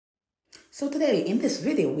So today in this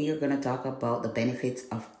video, we are going to talk about the benefits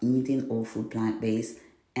of eating whole food plant-based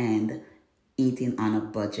and eating on a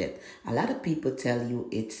budget. A lot of people tell you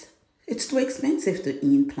it's too expensive to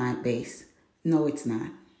eat plant-based. No, it's not.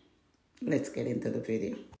 Let's get into the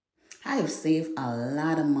video. I have saved a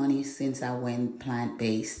lot of money since I went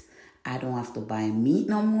plant-based. I don't have to buy meat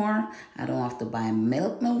no more. I don't have to buy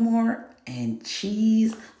milk no more. And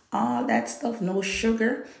cheese, all that stuff, no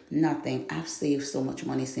sugar, nothing. I've saved so much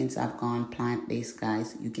money since I've gone plant-based,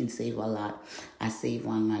 guys. You can save a lot. I save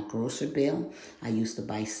on my grocery bill. I used to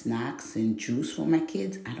buy snacks and juice for my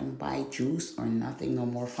kids. I don't buy juice or nothing no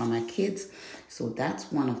more for my kids. So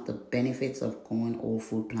that's one of the benefits of going whole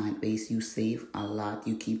food plant-based. You save a lot.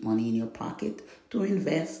 You keep money in your pocket to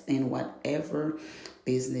invest in whatever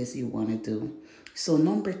business you want to do. So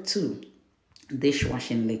number 2,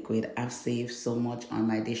 dishwashing liquid. I've saved so much on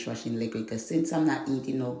my dishwashing liquid because since I'm not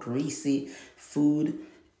eating no greasy food,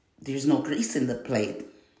 there's no grease in the plate,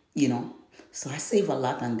 So I save a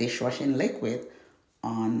lot on dishwashing liquid.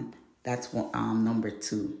 That's what number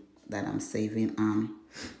 2 that I'm saving on.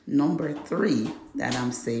 Number 3 that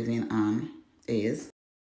I'm saving on is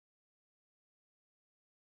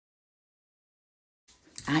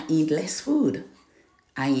I eat less food.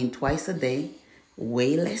 I eat twice a day,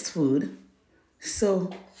 way less food. So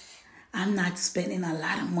I'm not spending a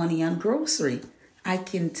lot of money on grocery. I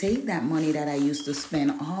can take that money that I used to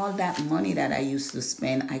spend, all that money that I used to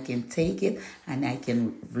spend, I can take it and I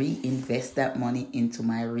can reinvest that money into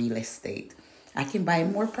my real estate. I can buy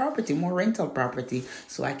more property, more rental property,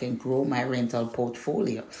 so I can grow my rental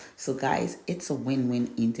portfolio. So guys, it's a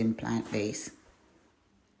win-win eating plant-based.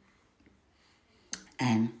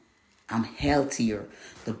 And I'm healthier.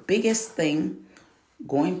 The biggest thing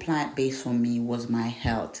going plant-based for me was my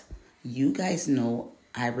health. You guys know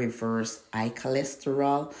I reverse high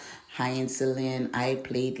cholesterol, high insulin, high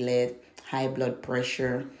platelet, high blood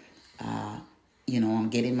pressure. I'm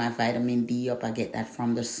getting my vitamin D up. I get that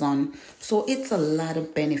from the sun. So it's a lot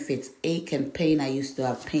of benefits. Ache and pain. I used to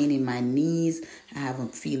have pain in my knees. I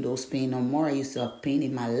haven't feel those pain no more. I used to have pain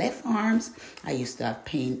in my left arms. I used to have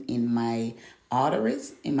pain in my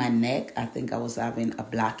arteries, in my neck. I think I was having a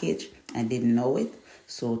blockage and didn't know it.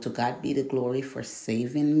 So to God be the glory for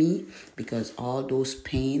saving me, because all those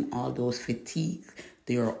pain, all those fatigue,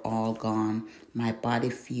 they are all gone. My body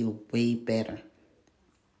feel way better.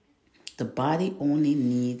 The body only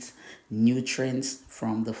needs nutrients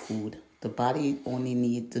from the food. The body only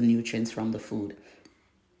needs the nutrients from the food.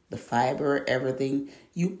 The fiber, everything,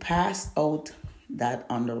 you pass out that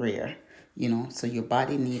on the rear. So your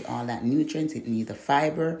body need all that nutrients. It need the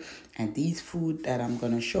fiber. And these food that I'm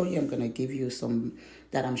going to show you, I'm going to give you some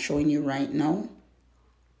that I'm showing you right now.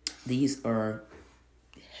 These are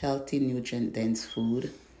healthy, nutrient-dense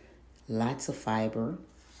food. Lots of fiber.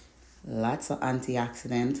 Lots of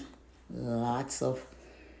antioxidant. Lots of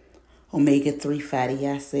omega-3 fatty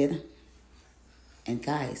acid. And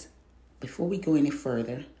guys, before we go any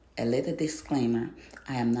further, a little disclaimer.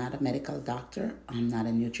 I am not a medical doctor. I'm not a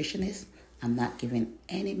nutritionist. I'm not giving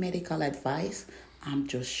any medical advice. I'm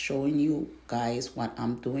just showing you guys what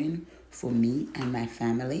I'm doing for me and my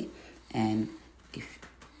family. And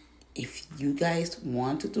if you guys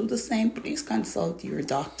want to do the same, please consult your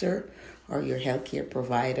doctor or your healthcare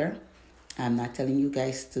provider. I'm not telling you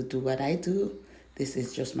guys to do what I do. This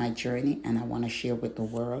is just my journey, and I want to share with the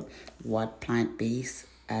world what plant-based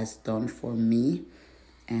has done for me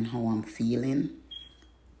and how I'm feeling.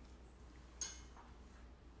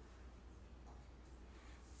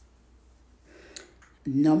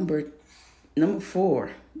 Number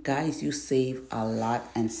 4, guys, you save a lot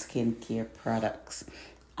on skincare products.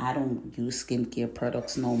 I don't use skincare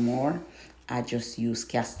products no more. I just use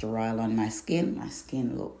castor oil on my skin. My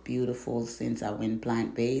skin look beautiful since I went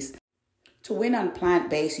plant-based. To win on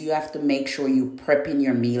plant-based, you have to make sure you prepping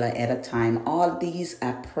your meal ahead of time. All these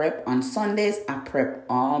I prep on Sundays. I prep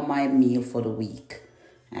all my meal for the week.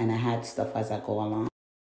 And I had stuff as I go along.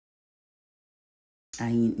 I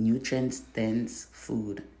eat nutrient-dense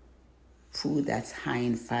food. Food that's high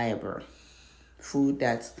in fiber. Food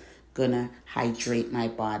that's gonna hydrate my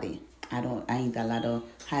body. I eat a lot of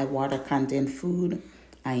high water content food.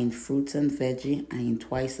 I eat fruits and veggie. I eat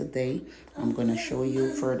twice a day. I'm gonna show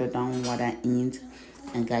you further down what I eat.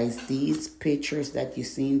 And guys, these pictures that you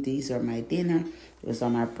seen, these are my dinner. It was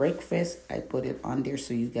on my breakfast. I put it on there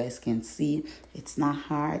so you guys can see. It's not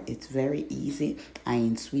hard. It's very easy. I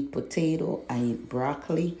eat sweet potato. I eat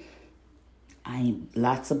broccoli. I eat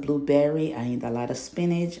lots of blueberry. I eat a lot of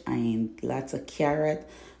spinach. I eat lots of carrot,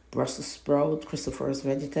 Brussels sprout, Christopher's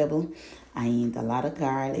vegetable. I eat a lot of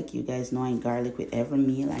garlic. You guys know I eat garlic with every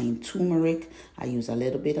meal. I eat turmeric. I use a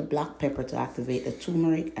little bit of black pepper to activate the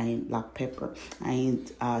turmeric. I eat black pepper. I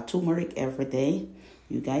eat turmeric every day.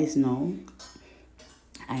 You guys know.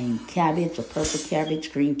 I eat cabbage, a purple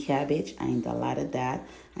cabbage, green cabbage. I eat a lot of that.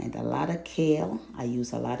 I eat a lot of kale. I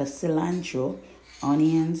use a lot of cilantro,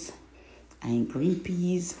 onions. I eat green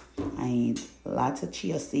peas. I eat lots of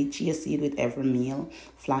chia seed with every meal,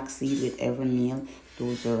 flax seed with every meal.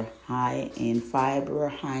 Those are high in fiber,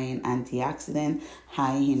 high in antioxidant,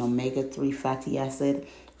 high in omega-3 fatty acid.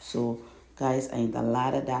 So, guys, I eat a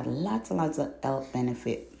lot of that. Lots and lots of health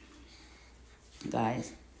benefit,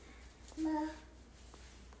 guys.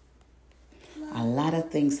 A lot of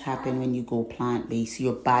things happen when you go plant-based.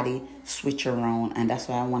 Your body switch around, and that's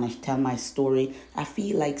why I want to tell my story. I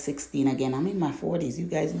feel like 16 again. I'm in my 40s. You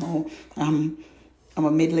guys know I'm a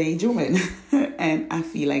middle-aged woman, and I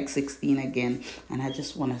feel like 16 again. And I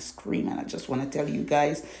just want to scream, and I just want to tell you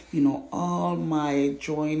guys, all my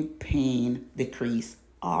joint pain decreased.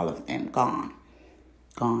 All of them gone.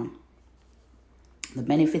 The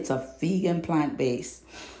benefits of vegan plant-based.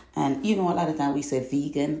 And a lot of time we say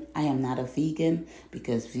vegan. I am not a vegan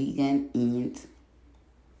because vegan eat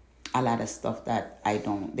a lot of stuff that I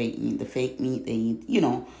don't. They eat the fake meat. They eat,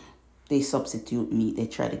 they substitute meat. They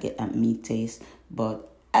try to get that meat taste. But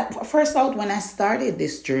first out, when I started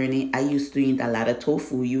this journey, I used to eat a lot of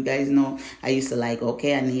tofu. You guys know I used to I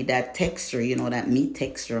need that texture, that meat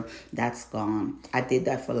texture. That's gone. I did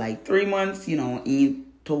that for like 3 months, eat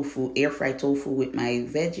tofu, air fried tofu with my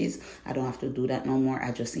veggies. I don't have to do that no more.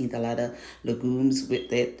 I just eat a lot of legumes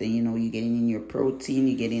with it. And, you're getting in your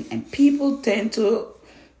protein, and people tend to,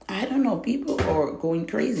 I don't know, people are going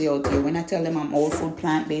crazy out here. When I tell them I'm whole food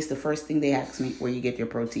plant-based, the first thing they ask me, where you get your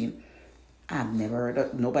protein? I've never heard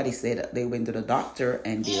of, nobody said that they went to the doctor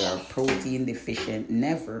and they are protein deficient.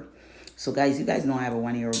 Never. So guys, you guys know I have a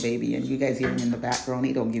 1-year-old baby, and you guys hear him in the background.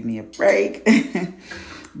 He don't give me a break.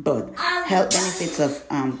 But health benefits of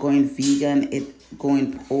going vegan,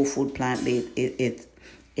 going whole food plant-based, it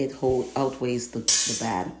outweighs the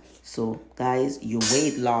bad. So guys, your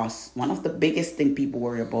weight loss, one of the biggest thing people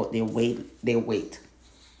worry about, their weight.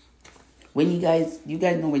 When you guys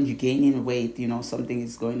know when you're gaining weight, something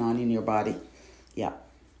is going on in your body. Yeah.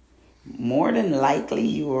 More than likely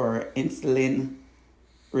you are insulin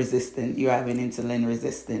resistant. You're having insulin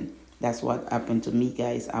resistant. That's what happened to me,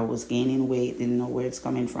 guys. I was gaining weight, didn't know where it's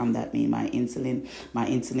coming from. That means my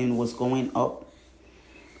insulin was going up.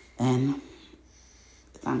 And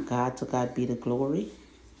thank God, to God be the glory.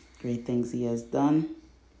 Great things he has done.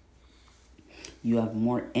 You have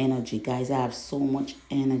more energy. Guys, I have so much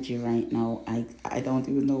energy right now. I don't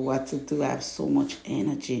even know what to do. I have so much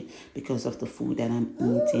energy because of the food that I'm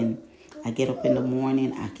eating. I get up in the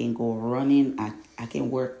morning. I can go running. I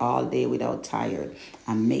can work all day without tired.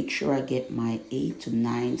 I make sure I get my 8 to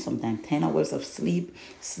 9, sometimes 10 hours of sleep.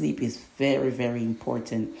 Sleep is very, very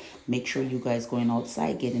important. Make sure you guys going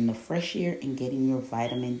outside, getting the fresh air, and getting your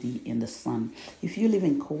vitamin D in the sun. If you live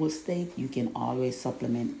in cold state, you can always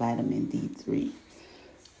supplement vitamin D3.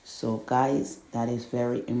 So guys, that is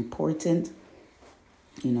very important.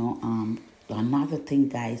 Another thing,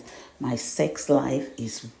 guys, my sex life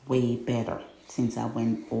is way better since I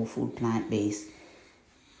whole food plant-based.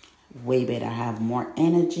 Way better. I have more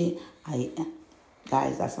energy.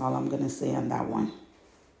 Guys, that's all I'm going to say on that one.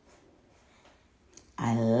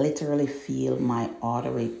 I literally feel my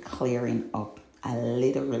artery clearing up. I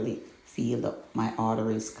literally feel my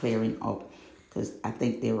arteries clearing up because I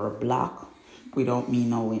think they were blocked without me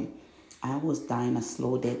knowing. I was dying a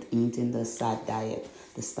slow death eating the SAD diet,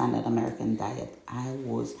 the standard American diet. I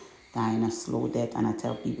was dying a slow death, and I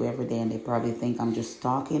tell people every day, and they probably think I'm just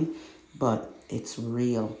talking, but it's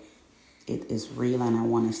real. It is real, and I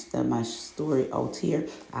want to tell my story out here.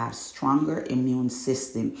 I have stronger immune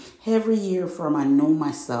system. Every year from I know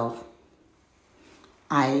myself,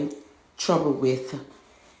 I trouble with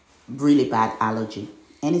really bad allergy.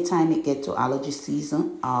 Anytime it get to allergy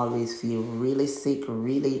season, I always feel really sick,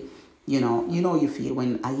 really, you feel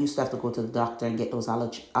when I used to have to go to the doctor and get those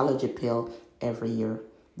allergy pill every year.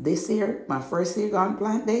 This year, my first year gone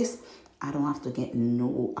plant-based, I don't have to get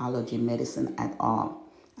no allergy medicine at all.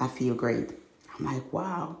 I feel great. I'm like,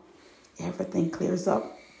 wow, everything clears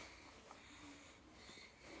up.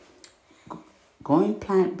 Going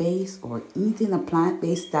plant-based or eating a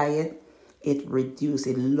plant-based diet, it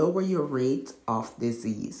lower your rate of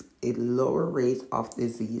disease.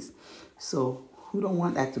 So who don't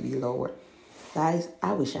want that to be lower? Guys,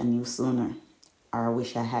 I wish I knew sooner. Or I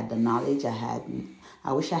wish I had the knowledge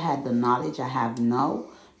I wish I had the knowledge I have now,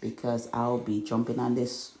 because I'll be jumping on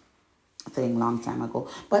this thing long time ago.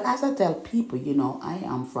 But as I tell people, I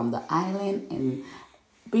am from the island, and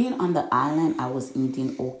being on the island, I was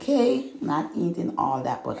eating okay, not eating all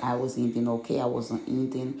that, but I was eating okay. I wasn't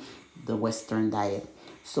eating the Western diet.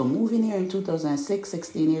 So moving here in 2006,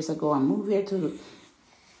 16 years ago, I moved here to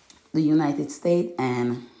the United States,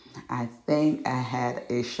 and I think I had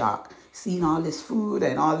a shock. Seeing all this food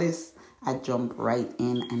and all this, I jumped right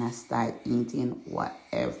in and I started eating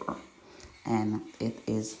whatever. And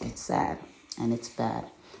it's sad and it's bad.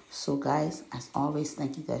 So guys, as always,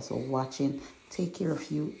 thank you guys for watching. Take care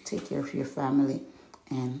of you, take care of your family,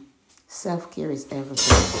 and self-care is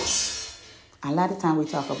everything. A lot of time we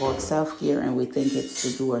talk about self-care and we think it's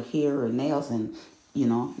to do our hair or nails, and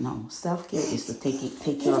no, self-care is to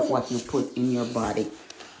take care of what you put in your body,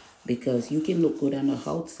 because you can look good on the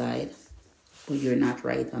outside but you're not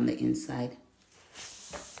right on the inside.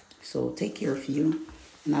 So take care of you,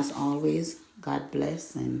 and as always, God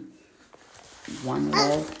bless, and one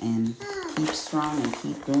love, and keep strong and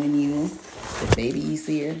keep doing you. The baby is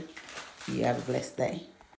here. You have a blessed day.